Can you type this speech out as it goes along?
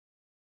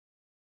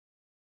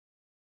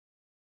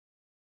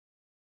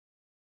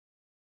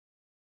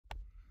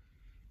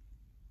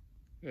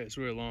Guys,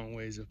 we're a long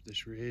ways up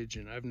this ridge,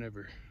 and I've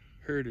never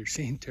heard or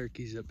seen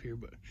turkeys up here,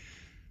 but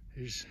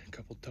there's a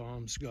couple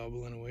toms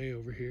gobbling away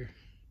over here.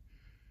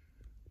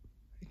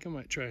 I think I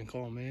might try and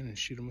call them in and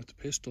shoot them with the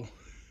pistol.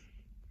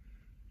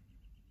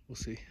 We'll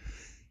see.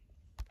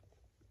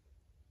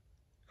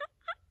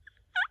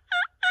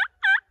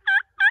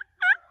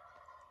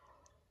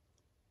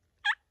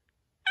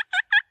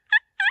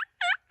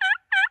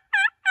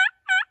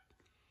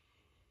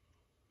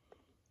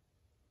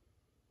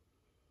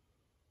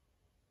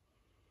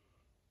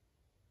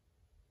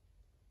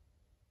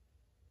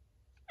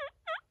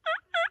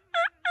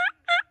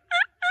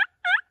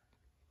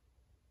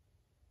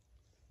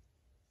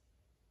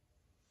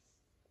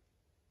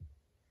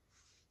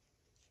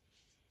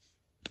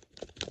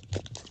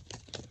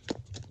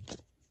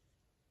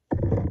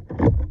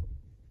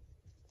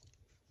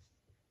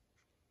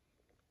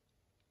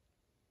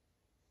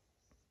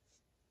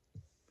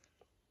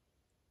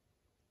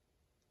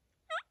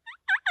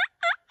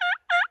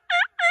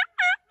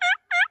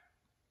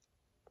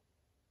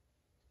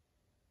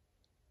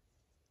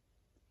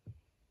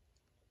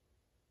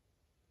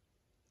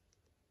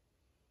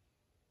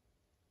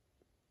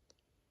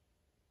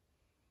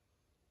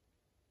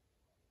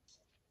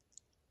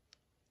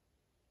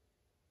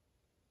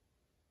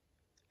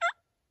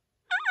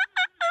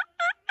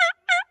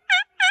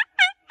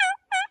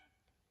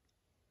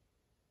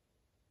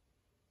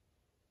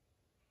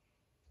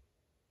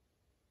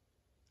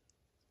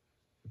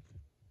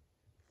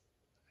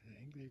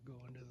 I think they're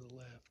going to the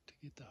left to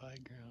get the high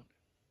ground.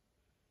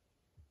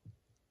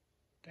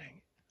 Dang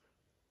it.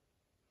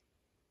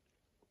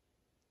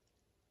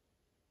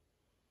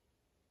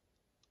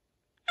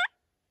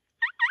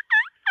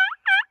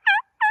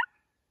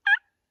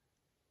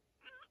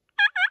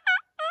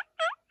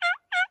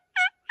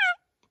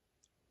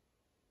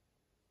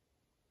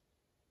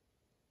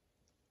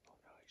 Oh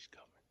no, he's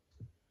coming.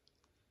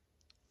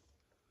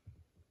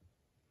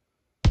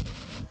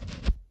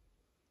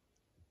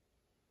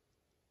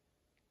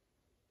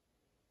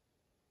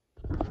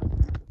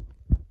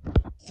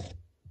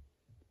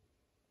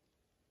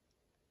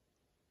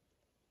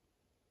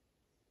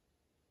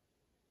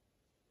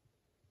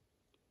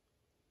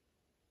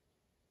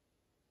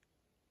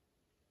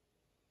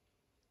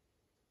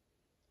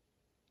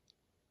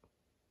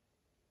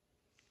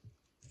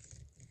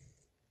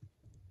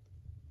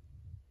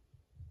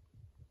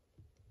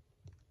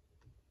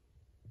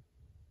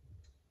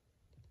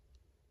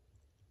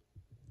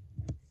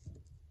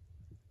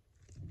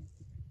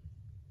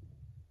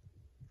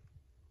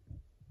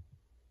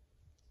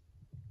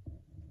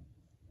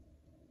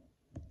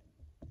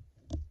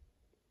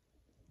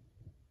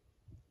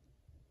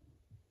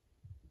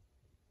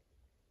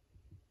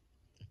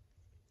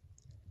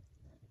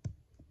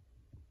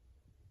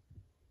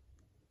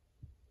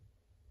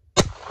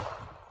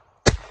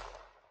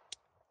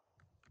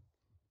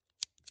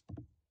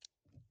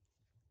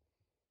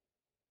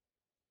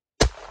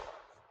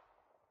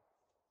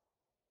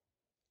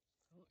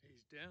 Oh,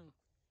 he's down.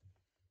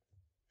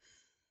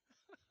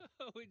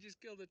 We just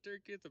killed a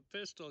turkey with a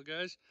pistol,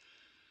 guys.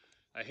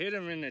 I hit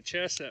him in the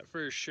chest. That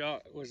first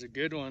shot was a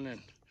good one,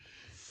 and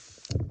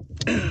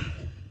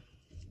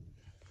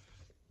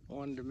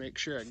wanted to make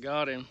sure I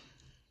got him.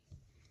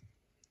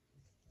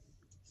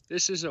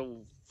 This is a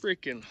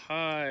freaking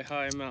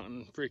high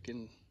mountain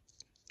freaking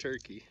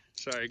turkey.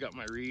 Sorry, I got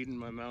my reed in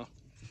my mouth.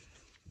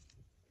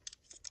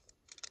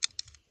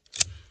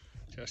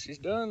 Jesse's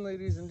done,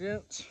 ladies and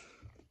gents.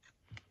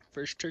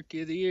 First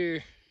turkey of the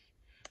year.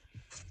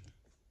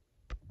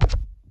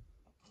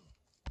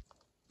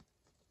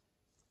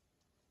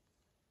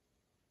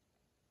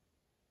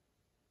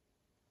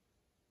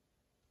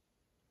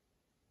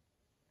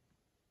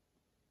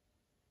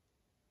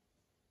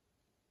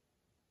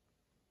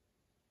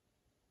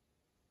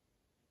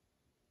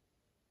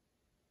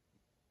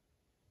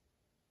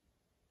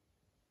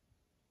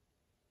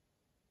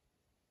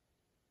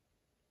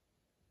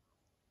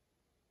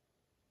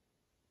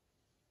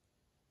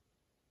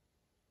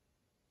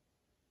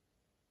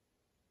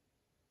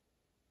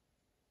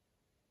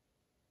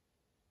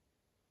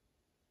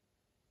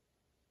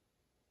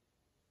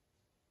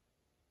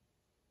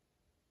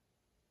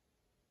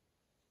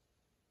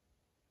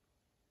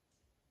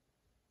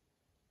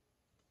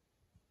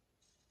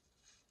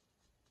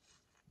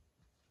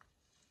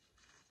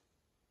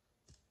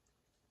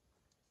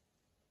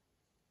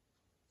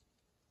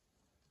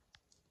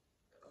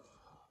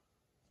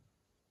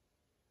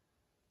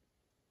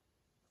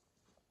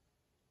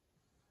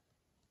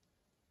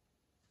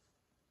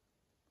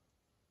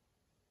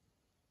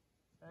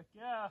 Heck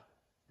yeah,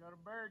 got a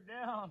bird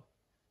down.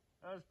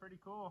 That was pretty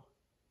cool.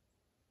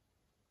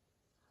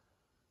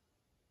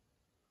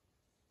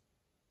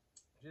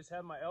 Just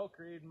had my elk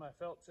reed, my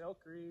Phelps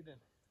elk reed, and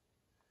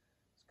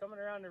it's coming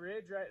around the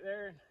ridge right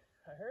there, and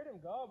I heard him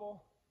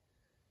gobble.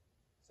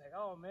 It's like,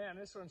 oh man,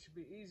 this one should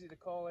be easy to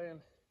call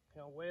in,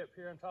 you know, way up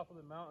here on top of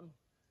the mountain.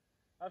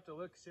 I have to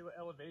look see what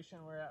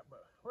elevation we're at,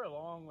 but we're a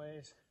long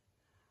ways.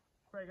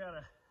 Probably got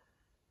a,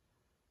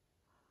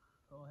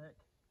 oh heck,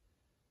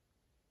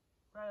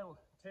 probably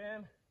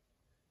 10,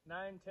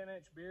 9-10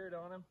 inch beard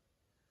on him.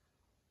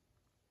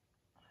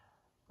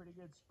 Pretty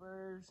good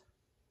spurs.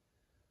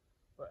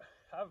 But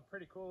I have a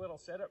pretty cool little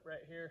setup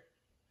right here.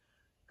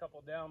 A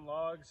couple down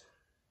logs.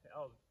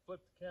 I'll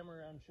flip the camera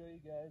around and show you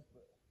guys,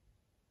 but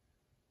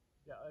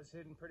yeah, I was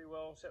hidden pretty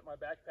well. Set my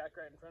backpack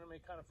right in front of me,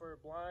 kind of for a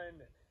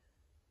blind. And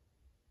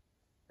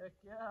heck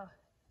yeah.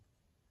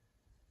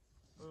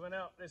 We went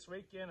out this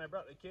weekend. I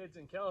brought the kids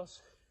and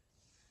Kels.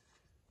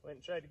 Went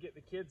and tried to get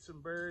the kids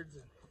some birds,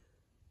 and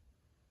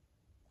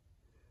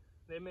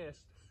they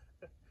missed.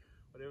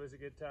 But it was a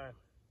good time.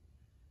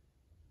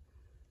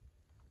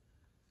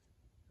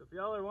 So if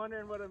y'all are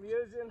wondering what I'm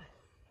using,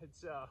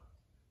 it's the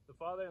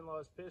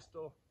father-in-law's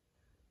pistol.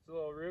 It's a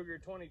little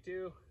Ruger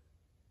 22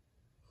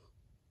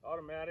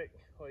 automatic.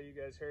 Well, you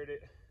guys heard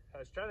it. I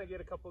was trying to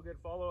get a couple good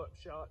follow-up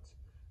shots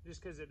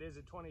just because it is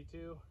a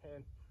 22,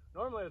 and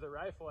normally with a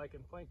rifle I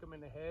can plink them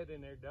in the head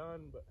and they're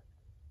done, but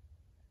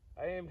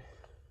I aimed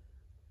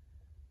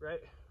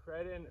right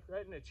in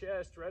the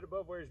chest, right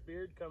above where his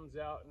beard comes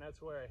out, and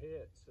that's where I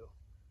hit. So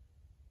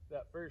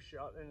that first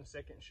shot, then the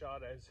second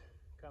shot I was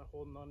kind of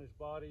holding on his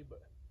body,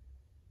 but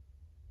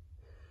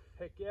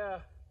heck yeah,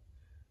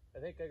 I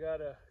think I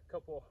got a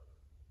couple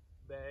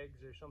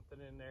bags or something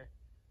in there.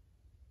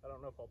 I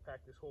don't know if I'll pack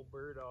this whole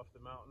bird off the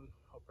mountain.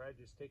 I'll probably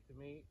just take the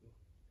meat and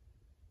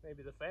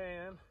maybe the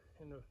fan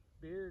and the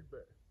beard,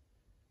 but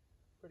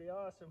pretty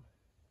awesome.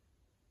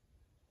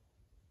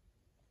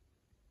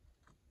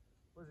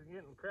 Wasn't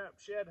getting crap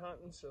shed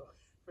hunting, so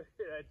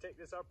figured I'd take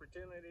this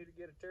opportunity to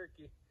get a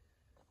turkey.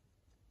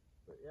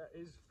 But yeah,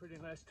 he's a pretty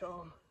nice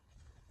tom.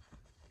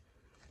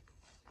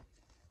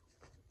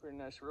 Pretty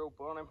nice rope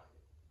on him.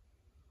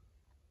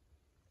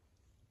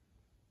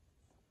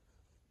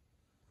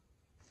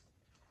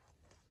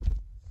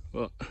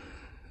 Well,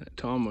 that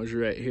tom was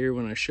right here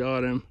when I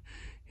shot him.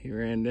 He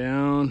ran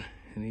down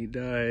and he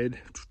died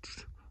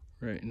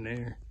right in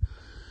there.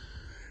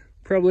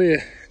 Probably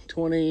a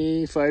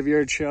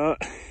 25-yard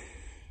shot.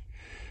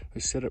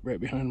 Was set up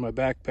right behind my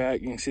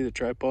backpack. You can see the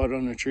tripod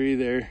on the tree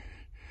there.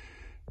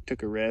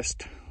 Took a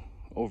rest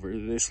over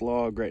this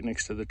log right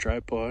next to the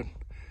tripod.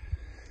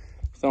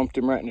 Thumped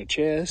him right in the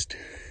chest.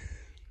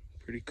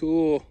 Pretty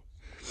cool.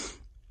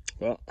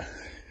 Well,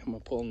 I'm gonna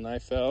pull the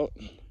knife out,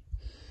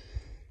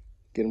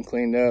 get him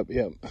cleaned up.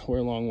 Yep, we're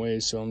a long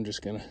ways, so I'm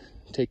just gonna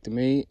take the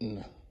meat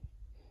and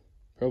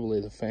probably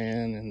the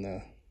fan and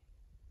the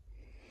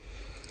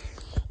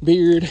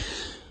beard.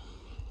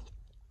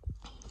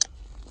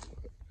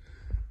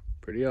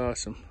 Pretty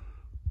awesome.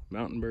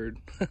 Mountain bird.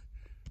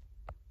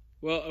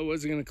 Well, I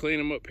wasn't gonna clean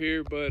them up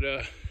here, but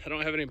I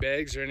don't have any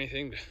bags or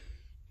anything to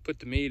put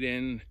the meat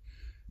in.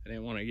 I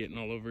didn't want it getting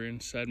all over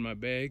inside my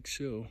bag,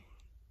 so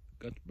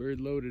got the bird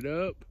loaded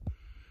up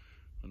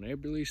on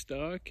Eberle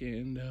stock,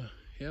 and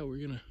yeah,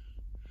 we're gonna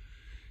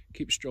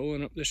keep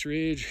strolling up this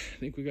ridge. I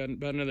think we got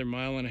about another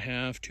 1.5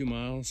 miles, 2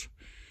 miles,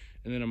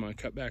 and then I'm gonna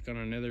cut back on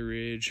another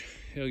ridge.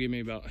 It'll give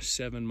me about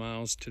 7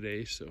 miles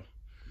today, so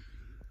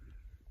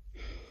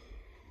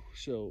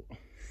there'll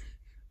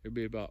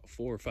be about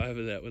 4 or 5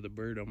 of that with a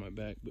bird on my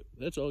back, but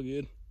that's all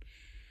good.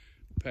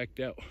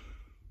 Packed out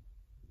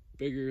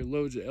bigger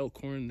loads of elk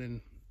horn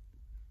than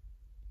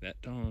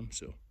that tom,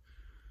 so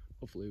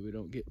hopefully we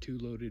don't get too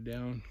loaded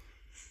down.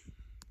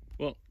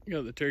 Well,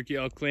 got the turkey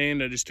all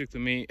cleaned. I just took the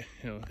meat.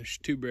 There's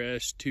 2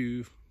 breasts,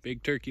 2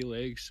 big turkey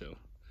legs, so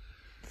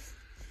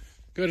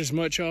got as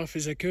much off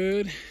as I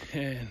could.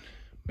 And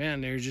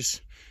man, there's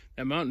just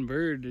that mountain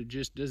bird, it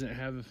just doesn't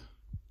have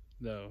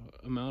the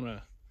amount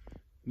of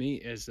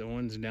meat as the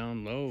ones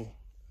down low.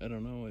 I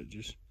don't know, I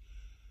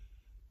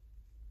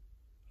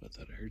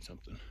thought I heard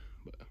something,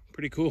 but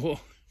pretty cool.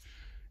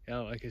 Yeah,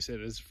 like I said,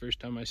 it's the first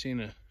time I seen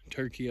a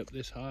turkey up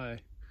this high,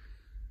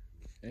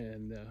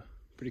 and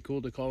pretty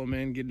cool to call him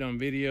in, get it on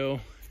video.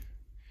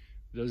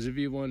 Those of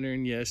you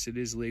wondering, yes, it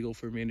is legal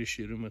for me to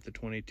shoot him with a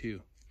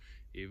 22,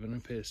 even a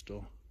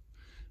pistol.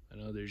 I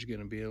know there's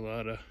gonna be a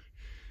lot of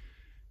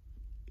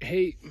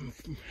hate.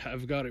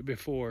 I've got it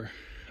before.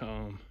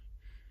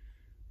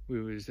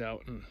 We was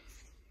out and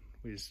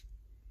we was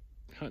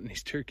hunting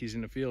these turkeys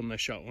in the field, and I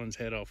shot one's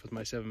head off with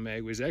my 7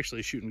 mag. We was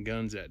actually shooting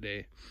guns that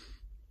day,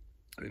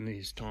 and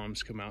these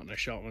toms come out and I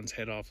shot one's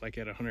head off like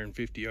at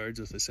 150 yards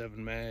with a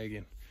 7 mag,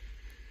 and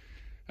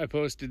I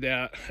posted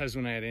that. That was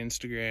when I had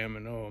Instagram,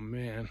 and oh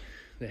man,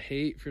 the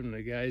hate from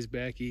the guys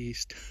back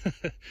east.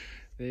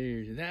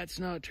 That's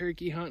not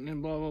turkey hunting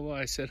and blah blah blah.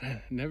 I said,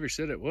 I never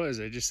said it was.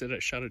 I just said I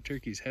shot a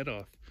turkey's head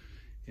off,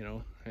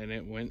 and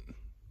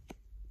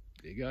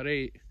it got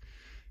ate.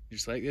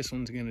 Just like this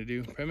one's gonna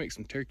do. Probably make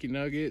some turkey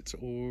nuggets,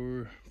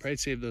 or probably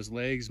save those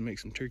legs and make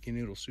some turkey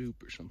noodle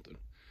soup or something.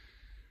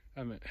 I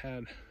haven't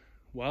had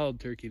wild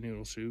turkey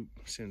noodle soup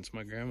since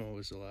my grandma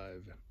was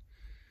alive.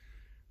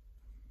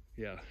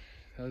 Yeah,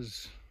 I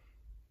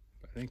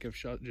think I've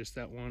shot just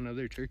that one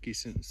other turkey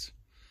since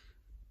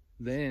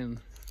then,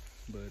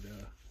 but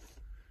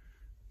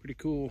pretty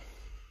cool.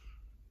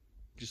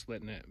 Just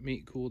letting that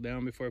meat cool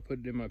down before I put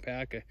it in my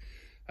pack.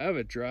 I have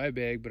a dry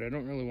bag, but I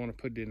don't really want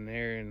to put it in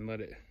there and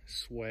let it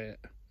sweat.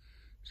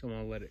 So I'm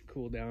gonna let it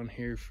cool down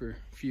here for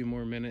a few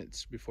more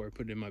minutes before I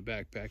put it in my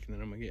backpack, and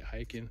then I'm gonna get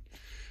hiking.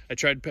 I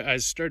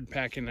started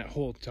packing that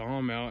whole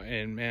tom out,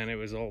 and man, it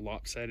was all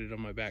lopsided on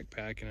my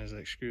backpack, and I was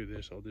like, screw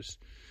this,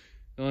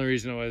 the only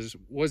reason I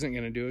wasn't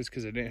gonna do it is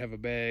because I didn't have a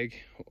bag,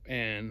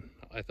 and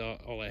I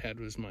thought all I had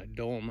was my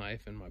dull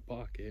knife in my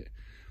pocket.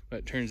 But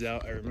it turns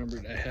out I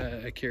remembered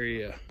I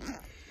carry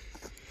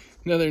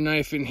another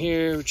knife in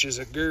here, which is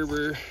a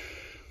Gerber.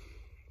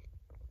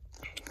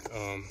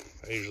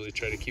 I usually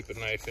try to keep a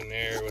knife in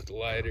there with a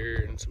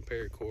lighter and some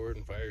paracord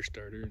and fire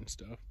starter and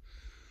stuff.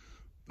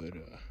 But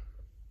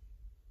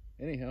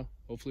anyhow,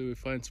 hopefully we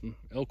find some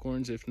elk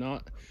horns. If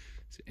not,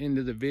 it's the end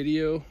of the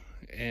video.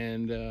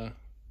 And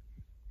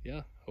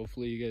yeah,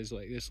 hopefully you guys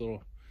like this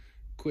little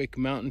quick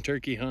mountain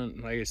turkey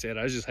hunt. Like I said,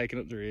 I was just hiking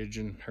up the ridge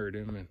and heard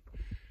him and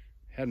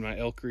had my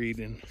elk reed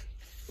and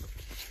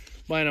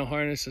vinyl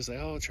harness. I was like,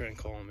 oh, I'll try and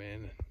call him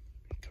in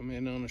and come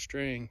in on a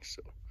string.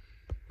 So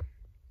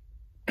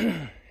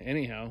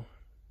anyhow,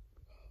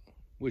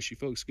 wish you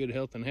folks good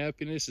health and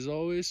happiness as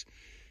always,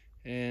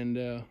 and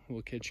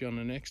we'll catch you on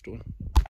the next one.